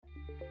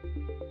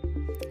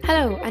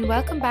Hello and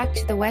welcome back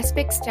to the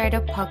Westbix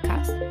Startup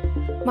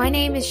Podcast. My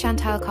name is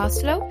Chantal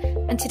Costello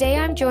and today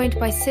I'm joined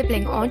by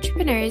sibling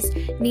entrepreneurs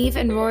Niamh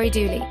and Rory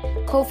Dooley,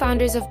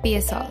 co-founders of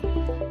Beasol.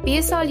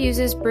 Beasol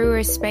uses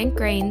brewers' spent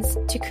grains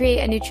to create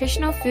a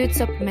nutritional food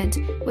supplement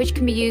which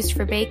can be used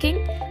for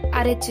baking,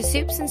 added to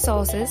soups and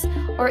sauces,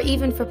 or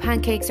even for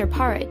pancakes or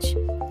porridge.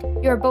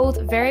 You're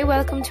both very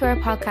welcome to our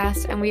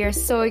podcast and we are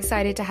so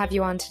excited to have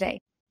you on today.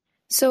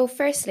 So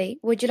firstly,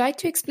 would you like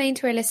to explain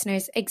to our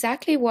listeners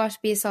exactly what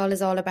Beasol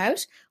is all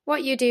about,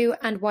 what you do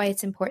and why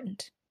it's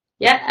important?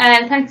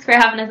 Yeah, thanks for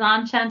having us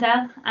on,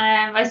 Chantal.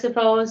 I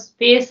suppose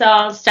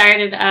Beasol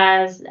started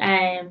as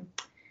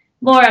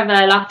more of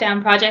a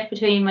lockdown project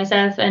between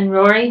myself and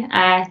Rory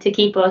to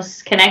keep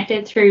us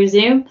connected through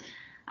Zoom.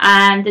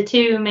 And the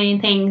two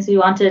main things we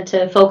wanted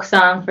to focus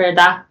on for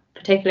that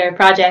particular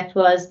project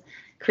was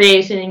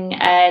creating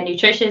a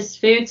nutritious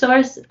food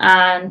source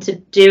and to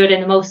do it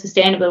in the most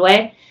sustainable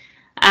way.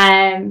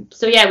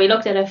 We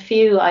looked at a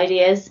few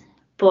ideas,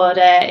 but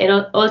it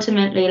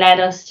ultimately led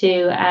us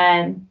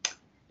to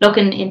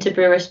looking into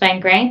brewer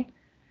spent grain.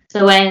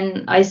 So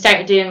when I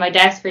started doing my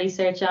desk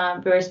research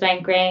on brewer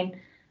spent grain,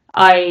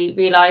 I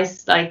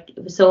realised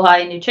it was so high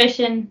in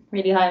nutrition,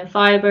 really high in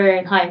fibre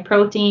and high in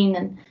protein,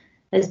 and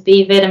there's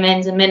B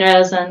vitamins and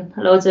minerals and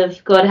loads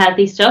of good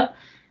healthy stuff.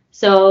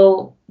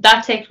 So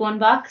that ticked one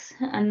box,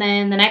 and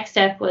then the next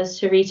step was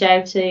to reach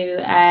out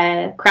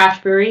to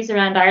craft breweries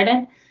around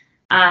Ireland.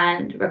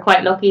 And we're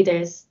quite lucky.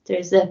 There's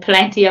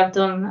plenty of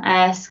them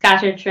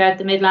scattered throughout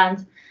the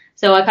Midlands.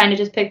 So I kind of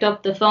just picked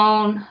up the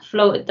phone,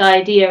 floated the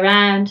idea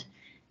around.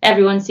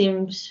 Everyone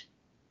seemed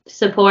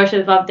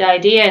supportive of the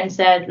idea and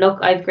said, look,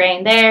 I've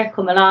grain there,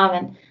 come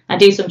along and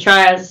do some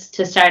trials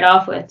to start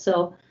off with.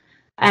 So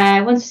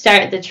once we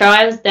started the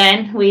trials,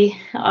 then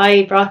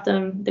I brought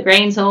them the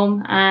grains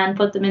home and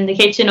put them in the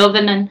kitchen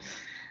oven.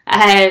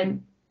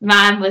 And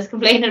Mum was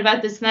complaining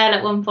about the smell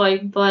at one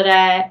point, but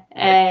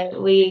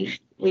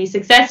we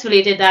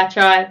successfully did that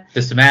trial.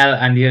 The smell,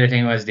 and the other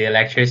thing was the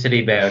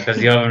electricity bill because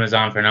the oven was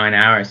on for 9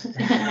 hours.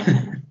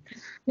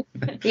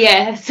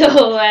 Yeah,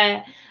 so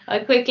I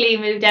quickly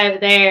moved out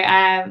of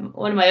there.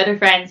 One of my other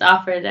friends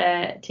offered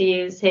to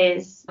use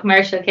his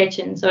commercial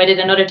kitchen, so I did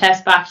another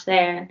test batch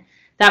there, and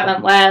that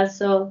went well.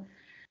 So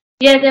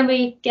yeah, then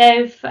we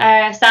gave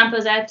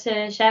samples out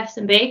to chefs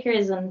and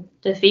bakers, and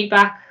the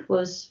feedback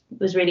was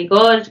really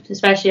good,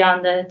 especially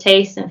on the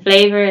taste and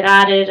flavour it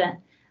added, and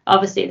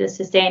obviously the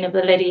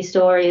sustainability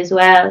story as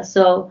well.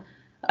 So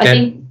I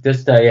think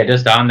just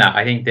on that,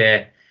 I think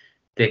the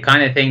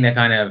kind of thing that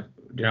kind of,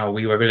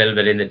 we were a little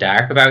bit in the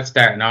dark about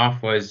starting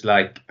off was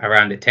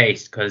around the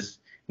taste, because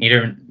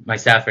neither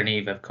myself or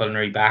Niamh have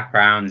culinary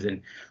backgrounds,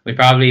 and we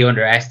probably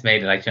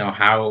underestimated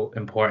how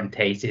important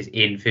taste is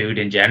in food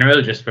in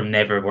general, just from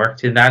never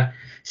worked in that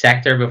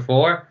sector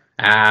before.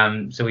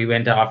 So we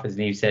went off, as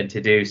Niamh said,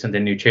 to do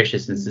something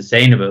nutritious and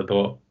sustainable,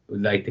 but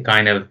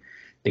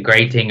the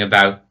great thing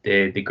about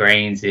the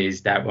grains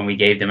is that when we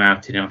gave them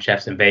out to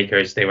chefs and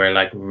bakers, they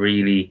were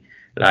really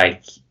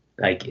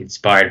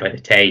inspired by the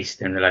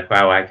taste, and they're like,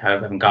 wow, I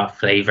haven't got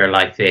flavor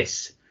like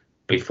this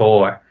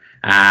before,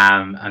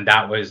 and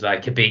that was a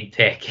big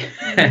tick.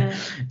 Yeah.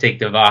 Tick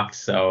the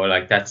box. So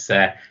that's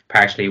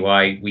partially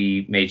why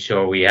we made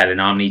sure we had an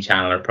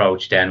omni-channel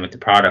approach then with the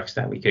products,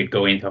 that we could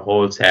go into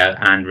wholesale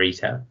and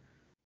retail.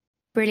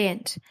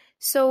 Brilliant.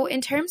 So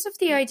in terms of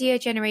the idea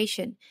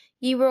generation,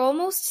 you were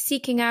almost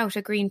seeking out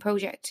a green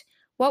project.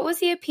 What was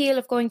the appeal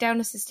of going down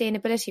a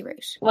sustainability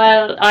route?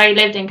 Well, I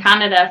lived in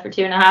Canada for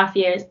 2.5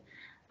 years,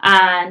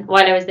 and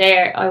while I was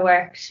there, I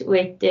worked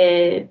with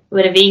a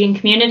vegan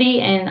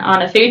community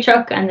on a food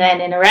truck and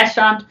then in a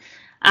restaurant.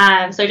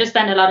 So I just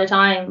spent a lot of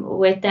time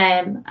with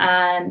them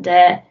and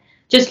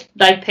just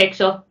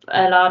picked up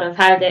a lot of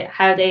how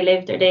they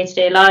live their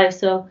day-to-day lives.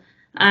 So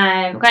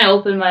kind of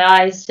opened my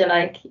eyes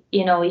to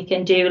you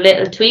can do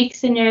little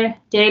tweaks in your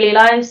daily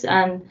lives,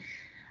 and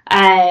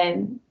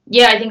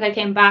I think I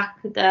came back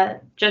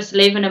just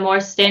living a more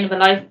sustainable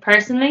life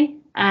personally,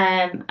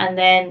 and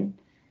then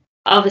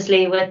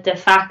obviously with the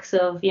facts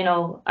of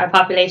our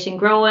population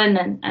growing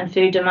and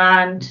food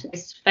demand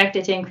is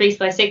expected to increase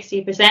by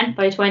 60%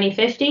 by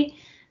 2050.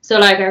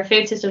 So our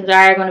food systems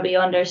are going to be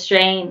under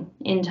strain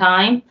in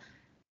time.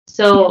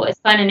 So it's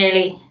kind of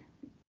nearly,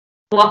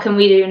 what can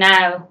we do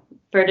now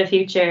for the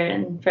future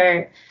and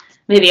for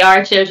maybe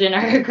our children or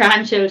our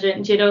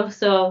grandchildren,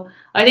 So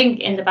I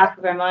think in the back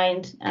of our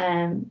mind,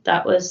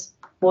 that was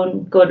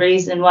one good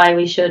reason why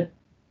we should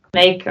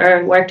make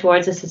or work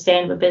towards a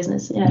sustainable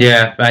business.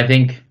 Yeah, but I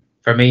think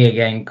for me,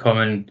 again,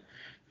 coming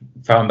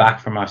back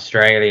from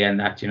Australia, and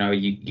that,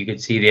 you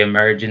could see the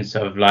emergence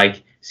of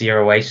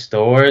zero waste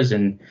stores,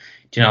 and,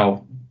 there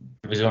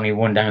was only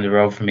one down the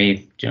road for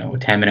me, a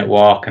 10-minute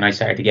walk, and I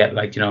started to get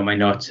my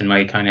nuts and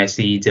my kind of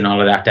seeds and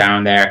all of that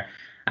down there,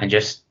 and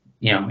just,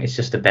 it's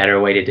just a better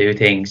way to do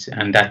things.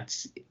 And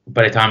that's,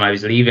 by the time I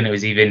was leaving, it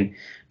was even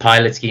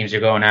pilot schemes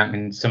are going out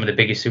in some of the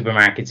biggest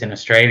supermarkets in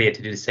Australia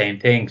to do the same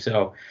thing.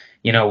 So,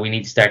 we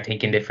need to start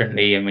thinking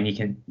differently. And when you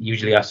can,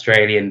 usually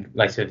Australia and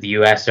of the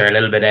US are a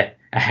little bit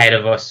ahead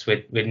of us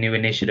with new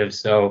initiatives.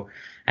 So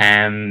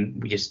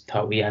we just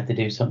thought we had to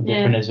do something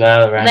different as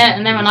well. And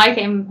then when I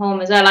came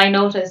home as well, I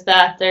noticed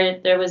that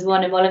there was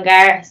one in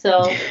Mullingar.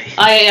 So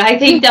I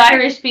think the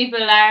Irish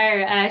people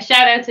are,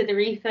 shout out to the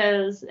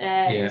Refills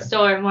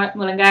store in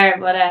Mullingar,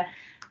 but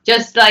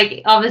just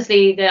like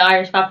obviously the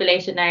Irish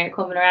population are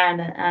coming around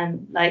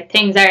and like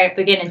things are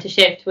beginning to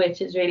shift,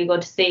 which is really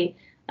good to see.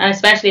 And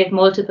especially if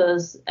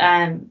multiples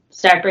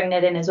start bringing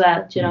it in as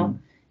well, you know,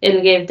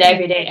 it'll give the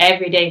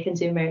everyday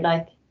consumer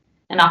like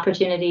an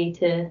opportunity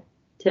to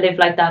live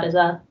like that as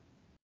well.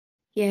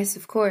 Yes,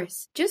 of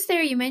course. Just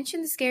there, you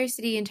mentioned the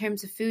scarcity in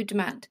terms of food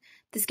demand.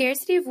 The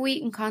scarcity of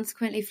wheat and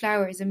consequently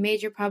flour is a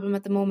major problem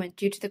at the moment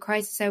due to the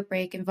crisis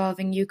outbreak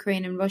involving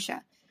Ukraine and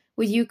Russia,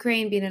 with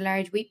Ukraine being a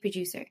large wheat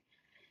producer.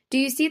 Do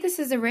you see this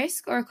as a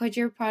risk, or could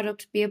your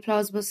product be a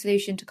plausible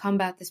solution to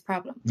combat this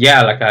problem?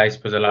 Yeah, like I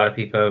suppose a lot of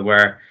people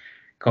were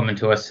coming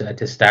to us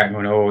to start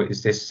going, oh,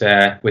 is this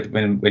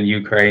when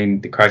Ukraine,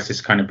 the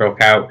crisis kind of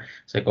broke out,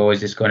 it's like, oh, is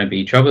this going to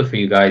be trouble for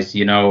you guys?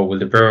 You know, will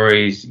the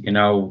breweries, you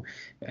know,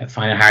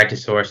 find it hard to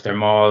source their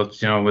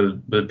malts? You know,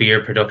 will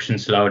beer production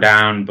slow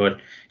down? But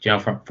you know,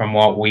 from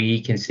what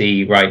we can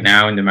see right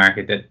now in the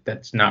market,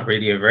 that's not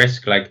really a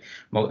risk. Like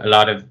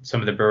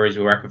some of the breweries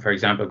we work with, for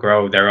example,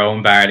 grow their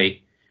own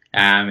barley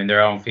in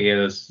their own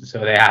fields, so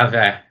they have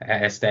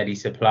a steady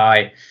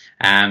supply.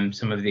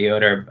 Some of the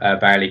other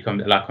barley a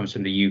lot comes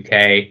from the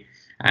UK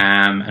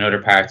and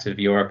other parts of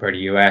Europe or the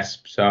US.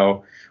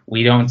 So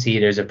we don't see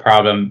there's a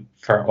problem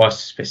for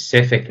us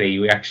specifically.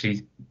 We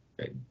actually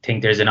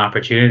think there's an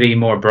opportunity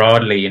more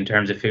broadly in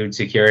terms of food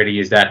security.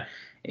 Is that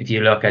if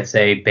you look at,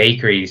 say,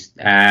 bakeries,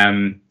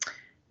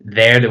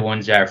 they're the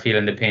ones that are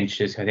feeling the pinch.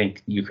 I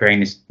think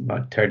Ukraine is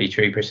about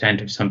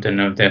 33% of something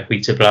of the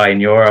wheat supply in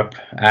Europe.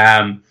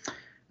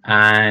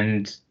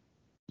 And,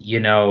 you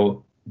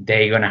know,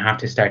 they're going to have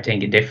to start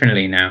thinking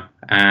differently now.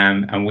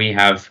 And we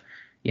have,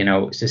 you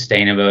know,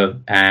 sustainable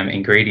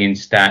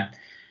ingredients that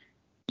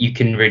you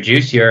can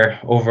reduce your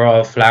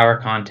overall flour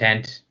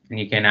content, and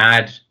you can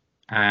add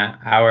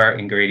our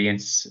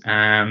ingredients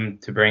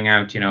to bring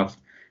out, you know,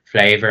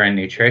 flavor and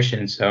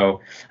nutrition. So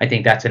I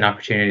think that's an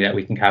opportunity that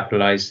we can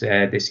capitalize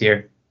this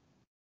year.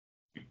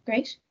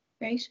 Great.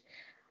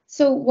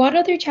 So what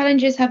other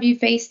challenges have you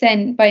faced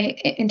then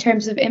in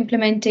terms of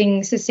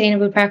implementing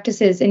sustainable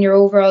practices in your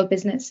overall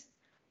business?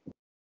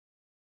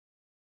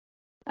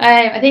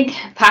 I think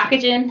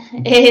packaging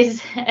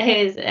is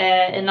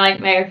a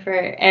nightmare for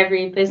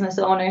every business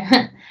owner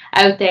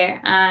out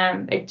there.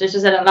 There's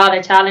just a lot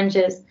of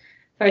challenges.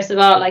 First of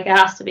all, like, it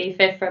has to be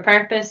fit for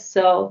purpose.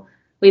 So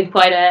we've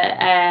quite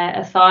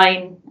a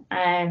fine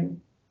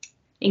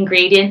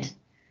ingredient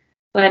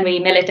when we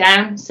mill it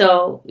down.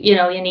 So, you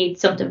know, you need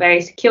something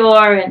very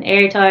secure and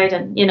airtight,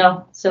 and, you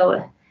know,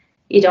 so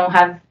you don't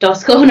have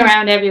dust going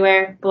around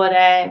everywhere. But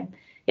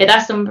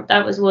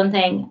that was one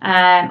thing.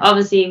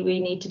 Obviously,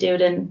 we need to do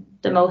it in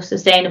the most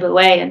sustainable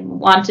way and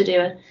want to do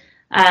it.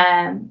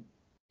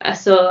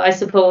 So I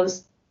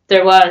suppose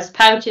there was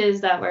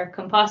pouches that were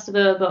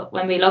compostable, but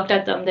when we looked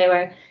at them, they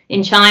were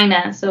in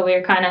China. So we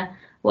were kind of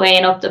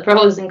weighing up the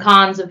pros and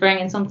cons of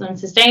bringing something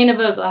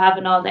sustainable but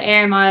having all the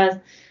air miles.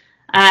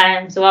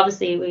 So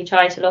obviously we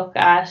try to look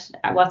at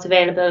what's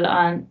available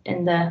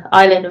in the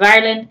island of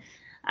Ireland.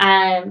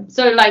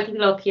 So like,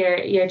 look,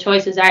 your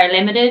choices are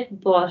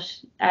limited, but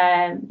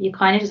you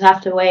kind of just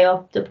have to weigh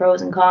up the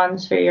pros and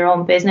cons for your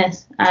own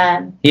business.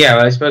 Yeah,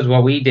 well, I suppose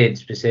what we did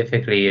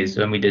specifically is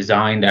when we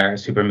designed our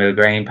super mill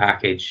grain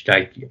package,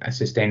 like,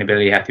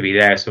 sustainability had to be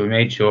there. So we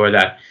made sure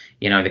that,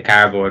 you know, the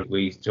cardboard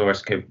we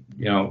sourced,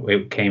 you know,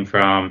 it came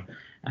from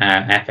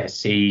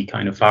FSC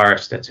kind of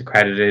forest that's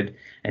accredited.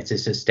 It's a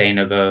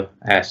sustainable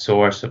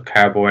source of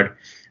cardboard.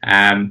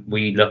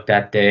 We looked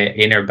at the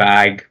inner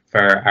bag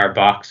for our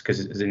box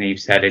because, as Niamh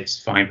said, it's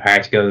fine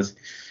particles.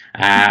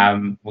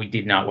 We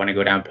did not want to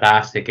go down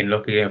plastic, and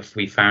luckily enough,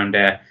 we found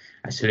a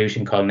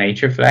solution called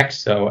NatureFlex.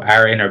 So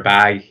our inner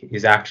bag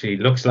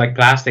looks like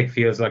plastic,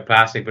 feels like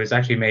plastic, but it's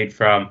actually made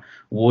from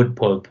wood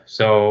pulp.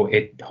 So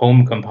it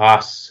home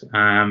composts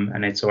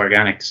and it's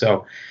organic.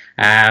 So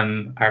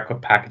our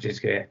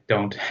packages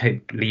don't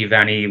leave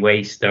any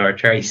waste or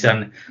trace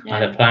on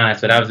the planet.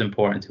 So that was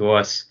important to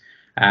us.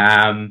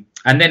 And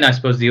then I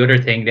suppose the other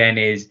thing then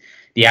is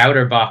the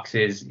outer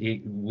boxes.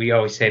 We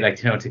always say,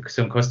 like, you know, to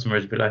some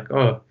customers, be like,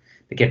 oh,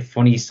 they get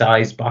funny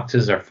sized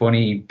boxes or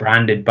funny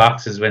branded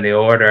boxes when they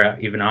order,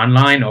 even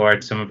online, or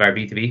some of our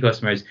B2B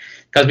customers,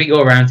 because we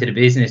go around to the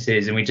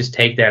businesses and we just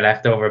take their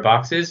leftover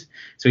boxes.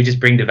 So we just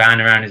bring the van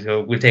around and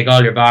go, we'll take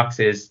all your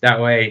boxes. That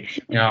way,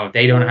 you know,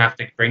 they don't have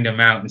to bring them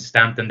out and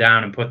stamp them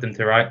down and put them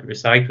to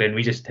recycling.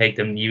 We just take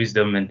them, use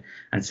them,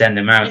 and send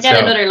them out. You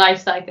get another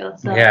life cycle.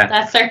 So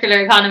that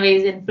circular economy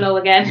is in flow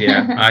again.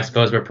 Yeah, I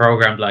suppose we're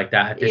programmed like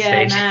that at this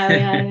stage.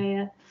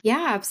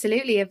 Yeah,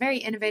 absolutely. A very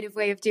innovative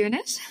way of doing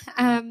it.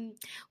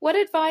 What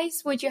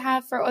advice would you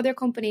have for other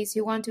companies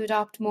who want to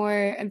adopt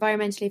more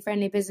environmentally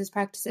friendly business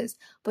practices,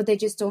 but they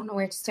just don't know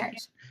where to start?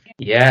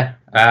 Yeah.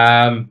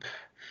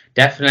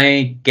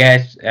 definitely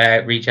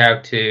reach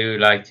out to,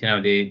 like,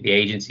 the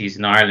agencies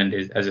in Ireland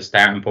as a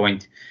starting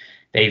point.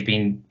 They've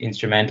been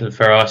instrumental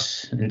for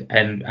us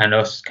and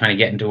us kind of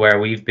getting to where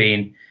we've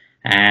been.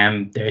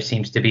 There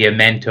seems to be a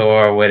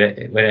mentor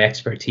with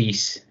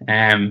expertise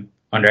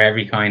under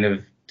every kind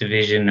of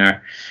division,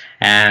 or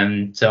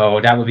so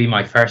that would be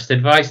my first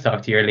advice.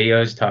 Talk to your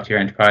Leos, talk to your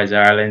Enterprise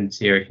Ireland,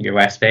 your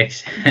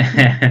Westpicks.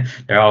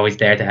 They're always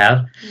there to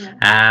help.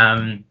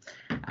 Yeah.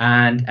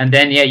 And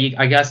then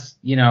I guess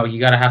you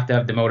gotta have to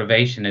have the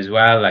motivation as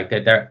well. Like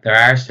there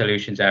are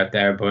solutions out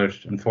there, but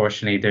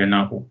unfortunately they're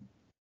not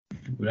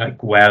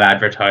like well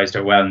advertised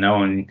or well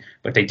known,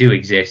 but they do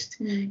exist.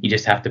 You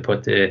just have to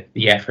put the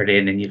effort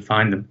in and you'll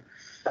find them.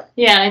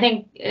 Yeah, I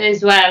think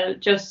as well,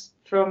 just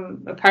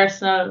from a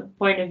personal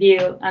point of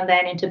view and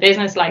then into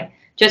business, like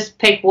just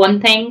pick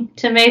one thing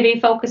to maybe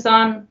focus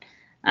on.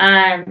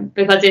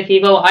 Because if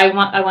you go, I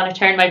want to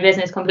turn my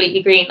business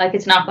completely green, like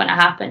it's not going to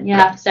happen. You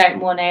have to start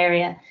in one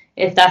area.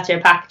 If that's your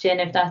packaging,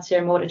 if that's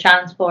your mode of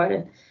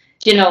transport,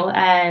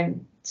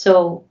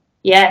 so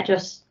yeah,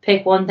 just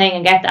pick one thing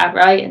and get that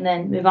right, and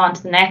then move on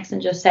to the next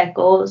and just set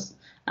goals.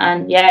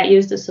 And yeah,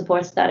 use the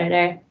supports that are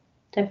there,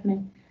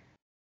 definitely.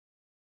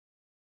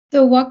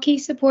 So what key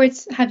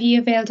supports have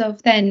you availed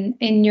of then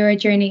in your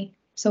journey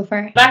so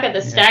far? Back at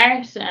the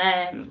start,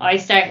 I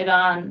started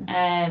on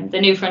the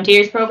New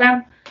Frontiers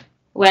program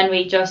when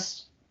we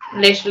just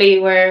literally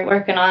were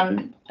working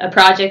on a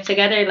project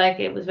together. Like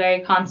it was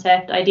very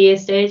concept idea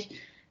stage.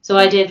 So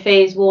I did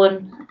phase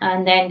 1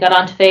 and then got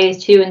on to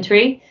phase 2 and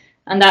 3.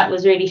 And that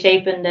was really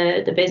shaping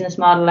the business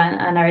model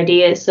and our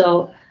ideas.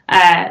 So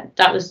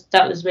that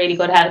was really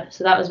good help.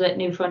 So that was with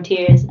New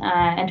Frontiers,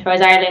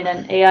 Enterprise Ireland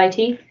and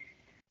AIT.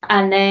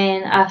 And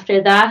then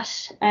after that,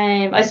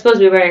 I suppose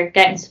we were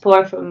getting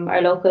support from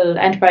our local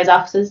enterprise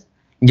offices.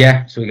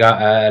 Yeah, so we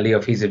got a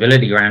Leo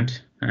feasibility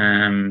grant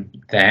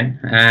then.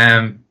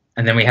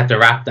 And then we had to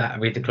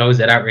we had to close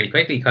that out really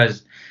quickly,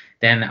 because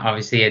then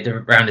obviously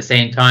around the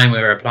same time we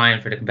were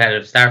applying for the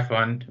Competitive Start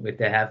Fund with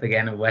the help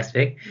again of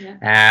Westpic.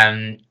 Yeah.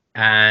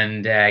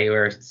 And you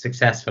were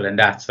successful in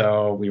that.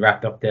 So we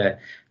wrapped up the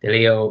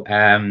Leo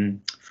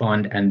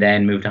fund and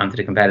then moved on to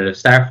the Competitive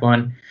Start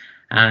Fund.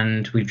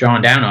 And we've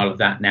drawn down all of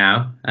that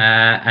now.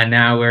 And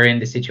now we're in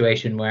the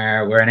situation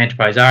where we're an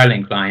Enterprise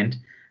Ireland client.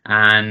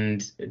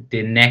 And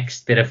the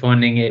next bit of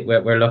funding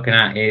we're looking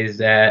at is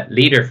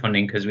leader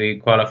funding, because we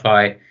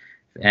qualify,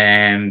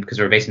 because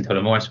we're based in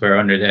Tullamore, so we're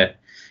under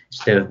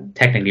still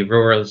technically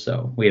rural,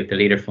 so we have the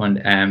leader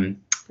fund. And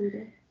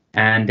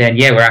then,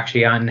 we're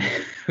actually on,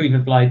 we've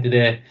applied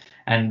to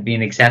and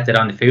been accepted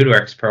on the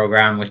FoodWorks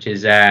program, which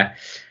is an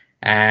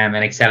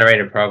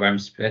accelerator program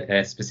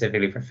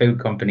specifically for food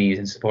companies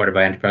and supported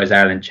by Enterprise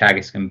Ireland,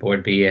 Teagasc and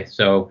Bord Bia.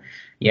 So,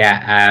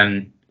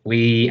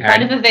 we are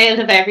kind of availed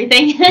of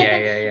everything.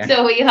 Yeah.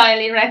 So we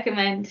highly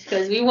recommend,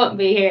 because we wouldn't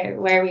be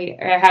here where we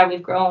or how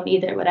we've grown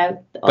either without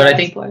all that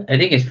support. I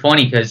think it's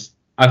funny because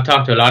I've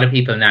talked to a lot of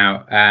people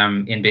now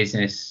in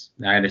business,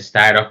 either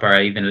startup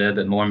or even a little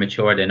bit more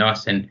mature than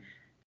us, and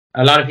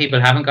a lot of people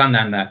haven't gone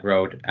down that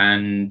road,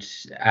 and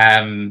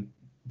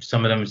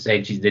some of them say,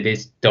 geez, they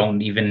just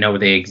don't even know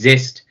they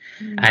exist.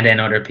 And then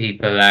other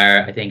people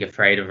are, I think,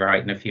 afraid of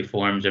writing a few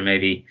forms or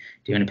maybe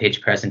doing a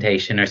pitch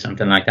presentation or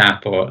something like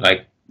that. But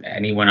like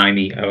anyone I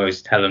meet, I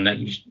always tell them that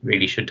you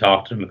really should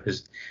talk to them,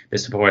 because the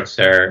supports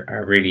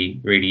are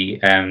really, really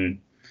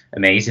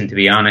amazing, to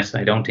be honest.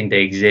 I don't think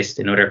they exist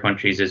in other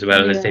countries as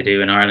well as they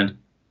do in Ireland.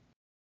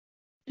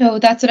 No,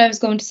 that's what I was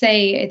going to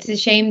say. It's a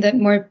shame that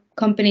more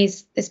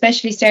companies,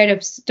 especially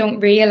startups, don't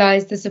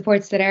realise the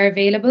supports that are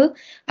available,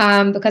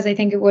 because I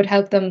think it would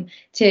help them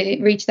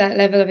to reach that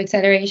level of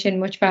acceleration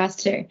much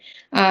faster,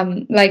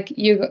 like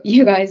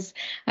you guys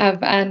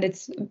have, and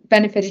it's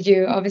benefited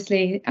you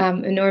obviously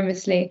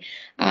enormously,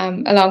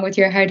 along with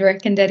your hard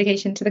work and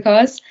dedication to the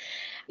cause.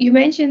 You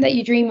mentioned that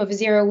you dream of a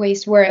zero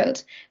waste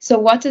world. So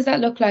what does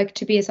that look like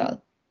to BSL?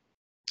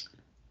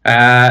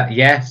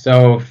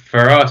 So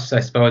for us, I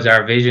suppose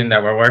our vision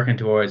that we're working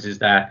towards is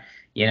that,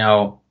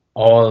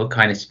 all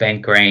kind of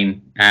spent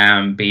grain,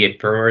 be it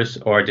brewers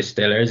or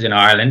distillers in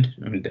Ireland,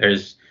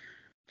 there's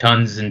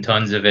tons and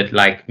tons of it,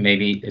 like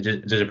maybe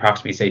there's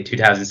approximately, say,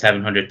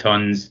 2,700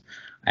 tons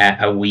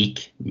a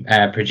week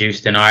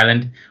produced in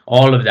Ireland,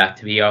 all of that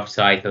to be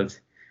upcycled,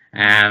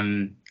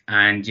 and,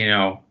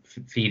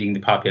 feeding the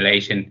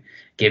population,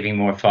 giving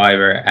more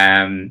fibre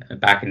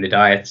back in the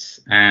diets,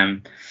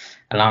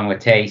 along with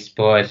taste.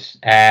 But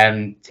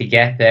to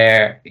get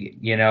there,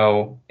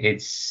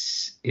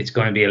 it's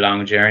going to be a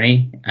long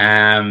journey.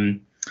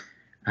 And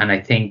I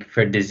think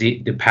for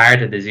the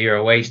part of the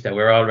zero waste that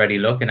we're already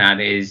looking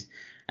at is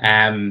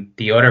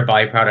the other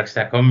byproducts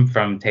that come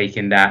from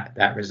taking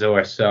that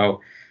resource. So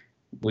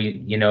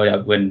we,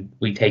 that when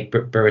we take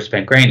brewer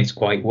spent grain, it's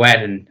quite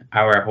wet, and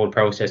our whole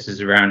process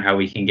is around how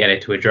we can get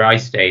it to a dry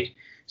state.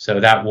 So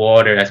that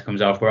water that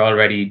comes off, we're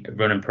already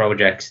running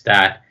projects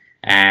that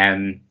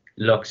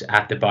looks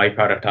at the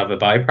byproduct of a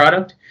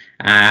byproduct.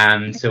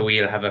 So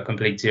we'll have a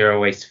complete zero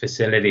waste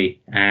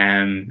facility.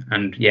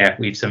 And yeah,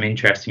 we've some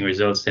interesting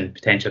results and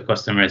potential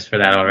customers for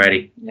that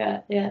already.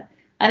 Yeah.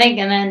 I think,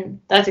 and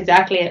then that's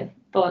exactly it.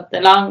 But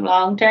the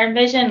long term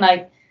vision,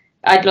 like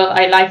I'd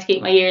like to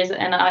keep my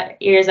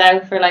ears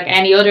out for like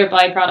any other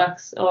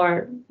byproducts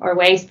or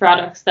waste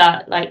products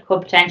that like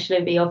could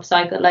potentially be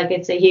upcycled. Like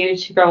it's a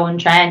huge growing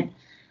trend.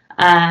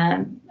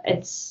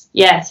 It's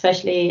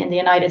especially in the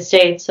United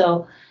States.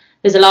 So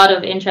there's a lot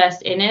of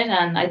interest in it,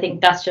 and I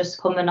think that's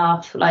just coming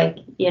off like,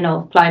 you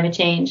know, climate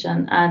change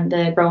and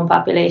the growing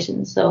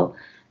population. So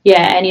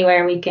yeah,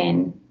 anywhere we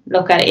can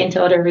look at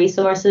into other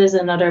resources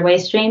and other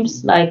waste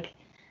streams, like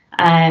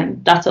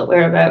that's what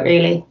we're about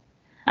really.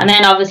 And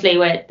then obviously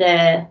with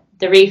the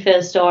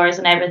refill stores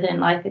and everything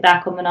like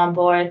that coming on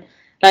board,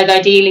 like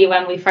ideally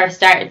when we first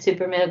started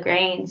Super Mill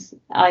Grains,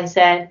 I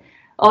said,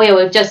 oh yeah,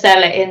 we'll just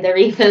sell it in the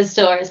refill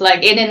stores,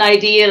 like in an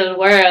ideal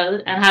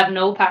world, and have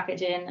no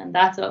packaging, and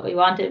that's what we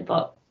wanted.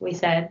 But we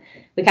said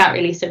we can't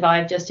really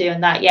survive just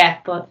doing that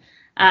yet. But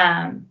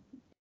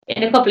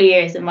in a couple of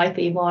years, it might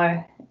be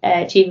more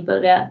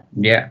achievable.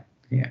 Yeah.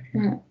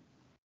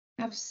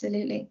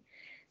 Absolutely.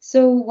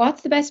 So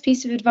what's the best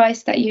piece of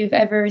advice that you've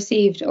ever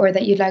received or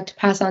that you'd like to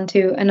pass on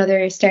to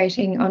another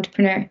starting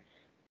entrepreneur?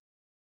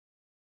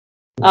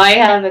 I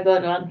have a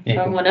good one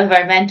from one of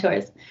our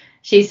mentors.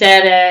 She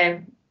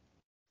said,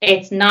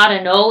 it's not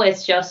a no,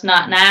 it's just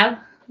not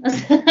now.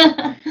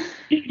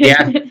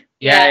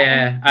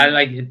 Yeah. I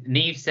like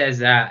Neve says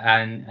that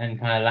and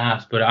kind of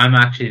laughs, but I'm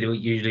actually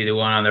usually the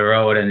one on the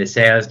road and the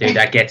sales dude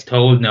that gets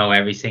told no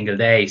every single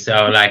day.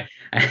 So like,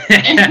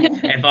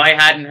 if I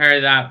hadn't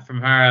heard that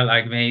from her,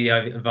 like maybe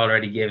I've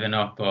already given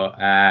up. But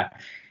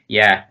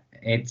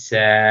it's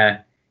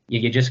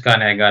you just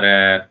kind of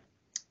gotta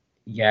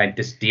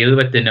just deal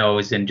with the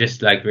no's and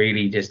just like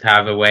really just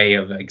have a way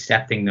of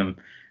accepting them.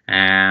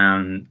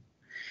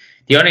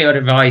 The only other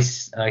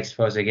advice I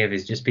suppose I give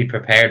is just be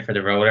prepared for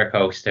the roller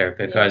coaster,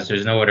 because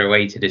there's no other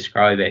way to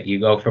describe it. You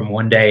go from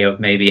one day of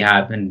maybe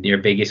having your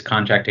biggest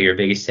contract or your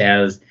biggest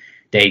sales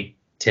day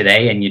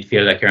today and you'd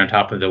feel like you're on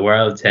top of the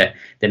world, to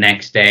the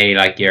next day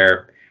like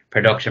your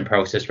production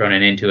process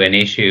running into an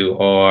issue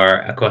or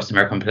a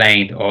customer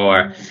complaint,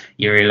 or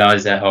you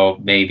realize that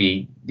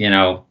maybe, you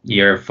know,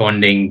 your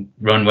funding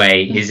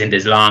runway isn't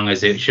as long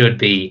as it should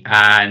be,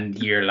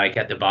 and you're like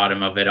at the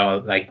bottom of it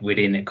all, like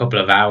within a couple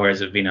of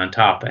hours of being on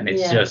top, and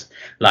it's just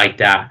like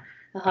that,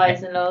 the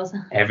highs and lows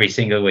every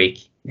single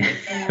week.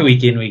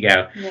 Week in, week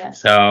out.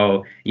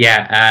 So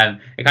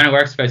it kind of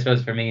works, I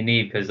suppose, for me and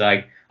Neve, because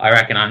like I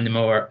reckon I'm the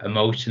more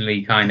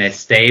emotionally kind of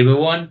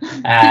stable one.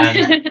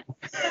 The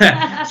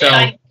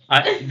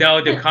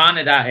con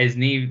of that is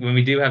Neve, when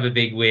we do have a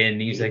big win,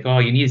 Neve's like, oh,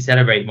 you need to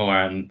celebrate more.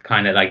 I'm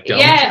kind of like, don't.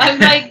 Yeah,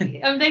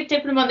 I'm like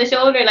tipping him on the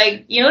shoulder,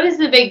 like, you know, this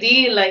is a big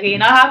deal, like, you're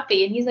not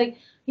happy, and he's like,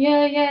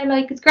 yeah,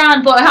 like it's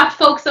grand, but I have to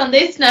focus on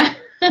this now.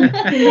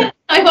 I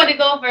want to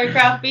go for a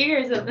craft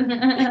beer or something.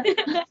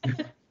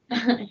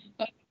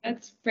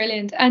 That's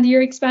brilliant. And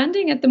you're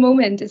expanding at the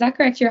moment, is that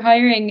correct? You're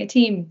hiring a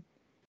team?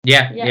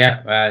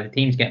 The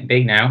team's getting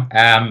big now.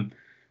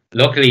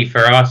 Luckily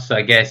for us,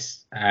 I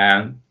guess,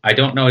 I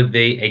don't know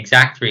the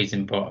exact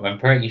reason, but I'm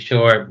pretty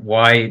sure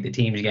why the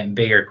team's getting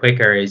bigger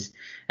quicker is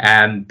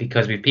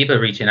because we've people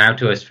reaching out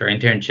to us for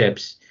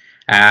internships,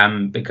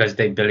 because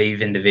they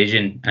believe in the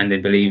vision and they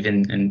believe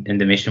in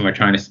the mission we're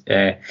trying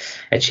to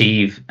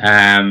achieve.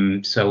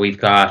 So we've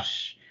got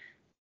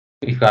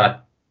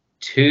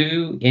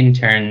 2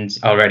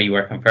 interns already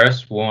working for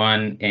us,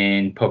 one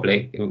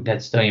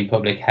that's studying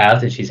public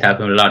health, and she's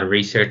helping with a lot of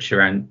research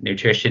around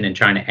nutrition and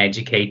trying to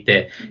educate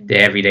the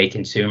everyday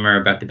consumer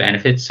about the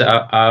benefits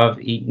of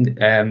eating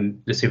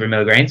the Super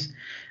Mill Grains.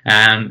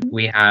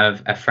 We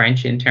have a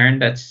French intern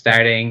that's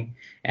started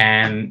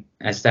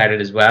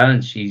as well,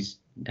 and she's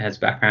has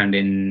background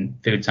in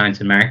food science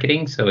and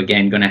marketing, so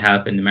again going to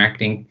help in the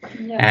marketing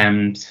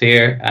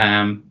sphere.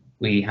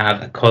 We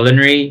have a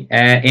culinary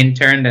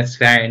intern that's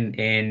starting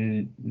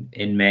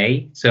in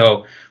May.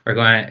 So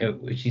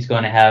she's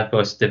going to help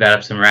us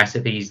develop some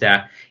recipes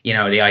that, you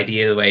know, the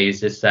ideal way is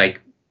just like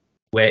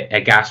with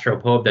a gastro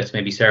pub that's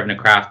maybe serving a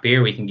craft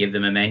beer, we can give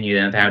them a menu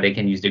and how they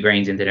can use the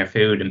grains into their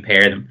food and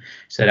pair them.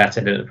 So that's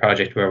a little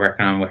project we're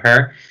working on with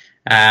her.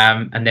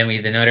 And then we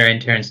have another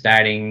intern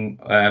starting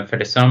for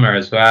the summer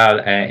as well,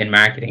 in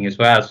marketing as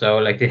well. So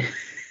like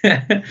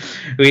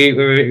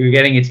we're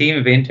getting a team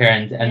of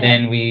interns, and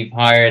then we've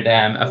hired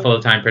a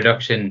full-time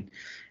production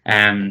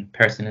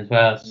person as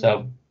well.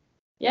 So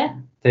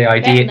the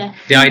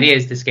idea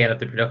is to scale up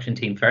the production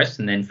team first,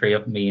 and then free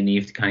up me and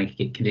Neve to kind of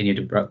continue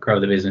to grow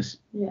the business.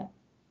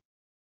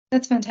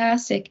 That's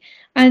fantastic.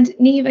 And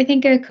Neve, I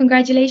think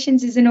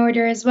congratulations is in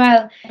order as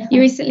well.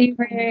 You recently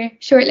were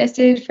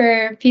shortlisted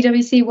for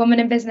PwC Woman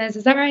in Business,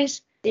 is that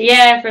right?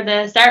 Yeah, for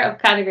the startup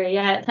category.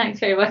 Yeah, thanks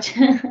very much.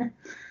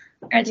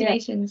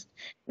 Congratulations.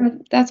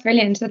 That's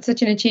brilliant. That's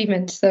such an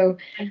achievement. So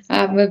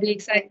we'll be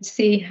excited to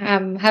see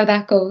how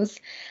that goes.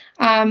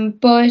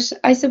 But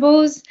I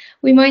suppose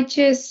we might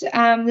just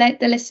let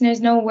the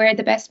listeners know where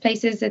the best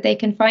places that they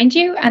can find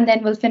you, and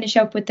then we'll finish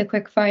up with the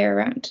quick fire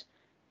round.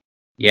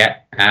 Yeah.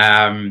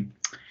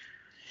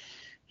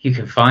 You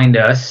can find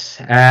us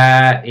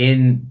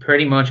in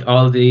pretty much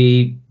all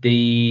the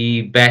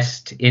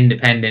best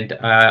independent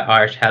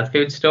Irish health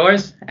food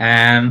stores,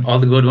 all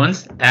the good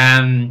ones.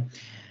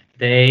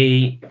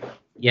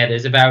 We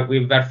have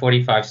about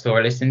 45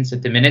 store listings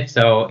at the minute.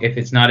 So if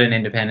it's not an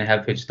independent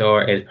health food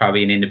store, it's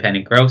probably an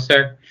independent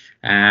grocer.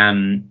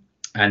 And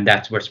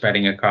we're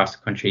spreading across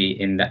the country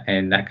in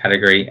that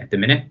category at the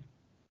minute.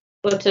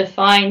 But to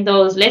find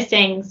those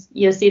listings,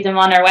 you'll see them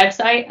on our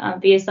website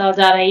on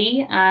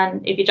bsl.ie,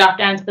 and if you drop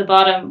down to the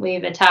bottom, we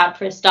have a tab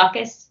for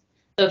stockists.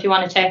 So if you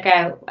want to check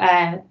out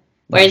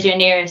where's your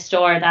nearest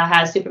store that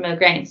has Supermilk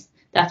grains,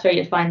 that's where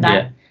you'll find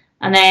that. Yeah.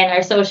 And then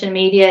our social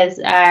medias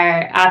are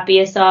at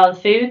BSL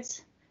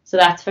Foods, so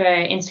that's for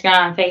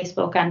Instagram,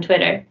 Facebook, and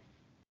Twitter.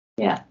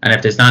 Yeah. And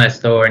if there's not a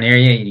store near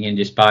you, you can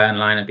just buy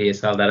online at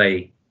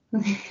bsl.ie.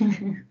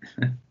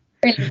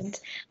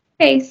 Brilliant.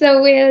 Okay,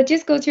 so we'll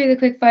just go through the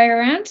quick fire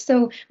round.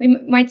 So we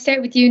might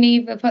start with you,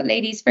 Niamh. We'll put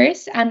ladies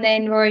first, and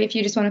then Rory, if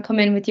you just want to come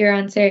in with your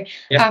answer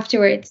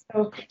afterwards.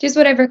 So just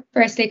whatever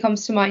firstly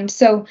comes to mind.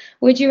 So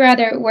would you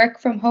rather work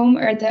from home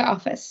or the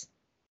office?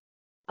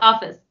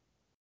 Office.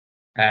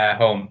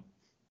 Home.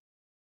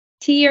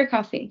 Tea or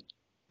coffee?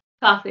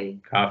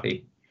 Coffee.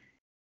 Coffee.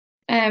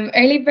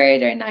 Early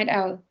bird or night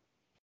owl?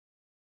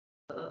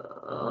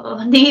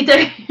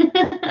 Neither.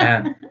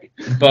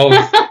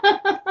 Both.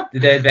 It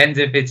depends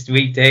if it's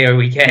weekday or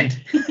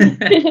weekend.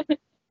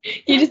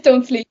 You just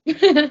don't sleep.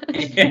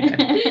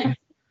 Yeah.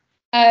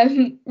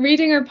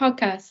 Reading or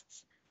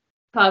podcasts?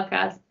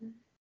 Podcast.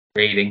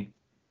 Reading.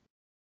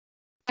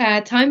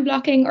 Time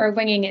blocking or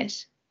winging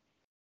it?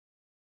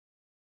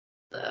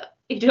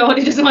 You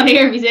don't just want to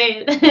hear me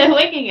say it.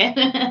 Winging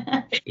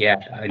it. Yeah,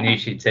 I knew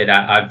she'd say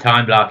that. I'm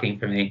time blocking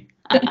for me.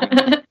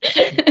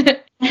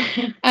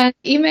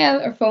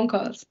 Email or phone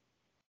calls?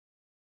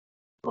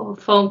 Oh,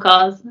 phone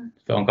calls.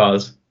 Phone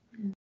calls.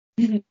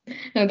 No,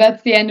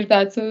 that's the end of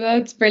that. So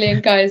that's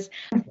brilliant, guys.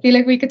 I feel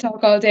like we could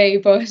talk all day,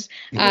 but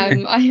I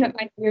know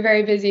you're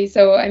very busy,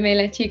 so I may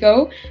let you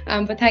go.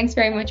 But thanks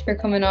very much for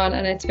coming on,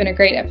 and it's been a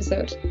great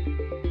episode.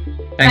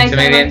 Thanks a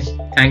million.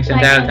 Thanks,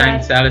 Chantal.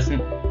 Thanks, Alison.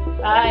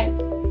 Bye.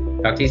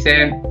 Talk to you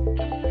soon.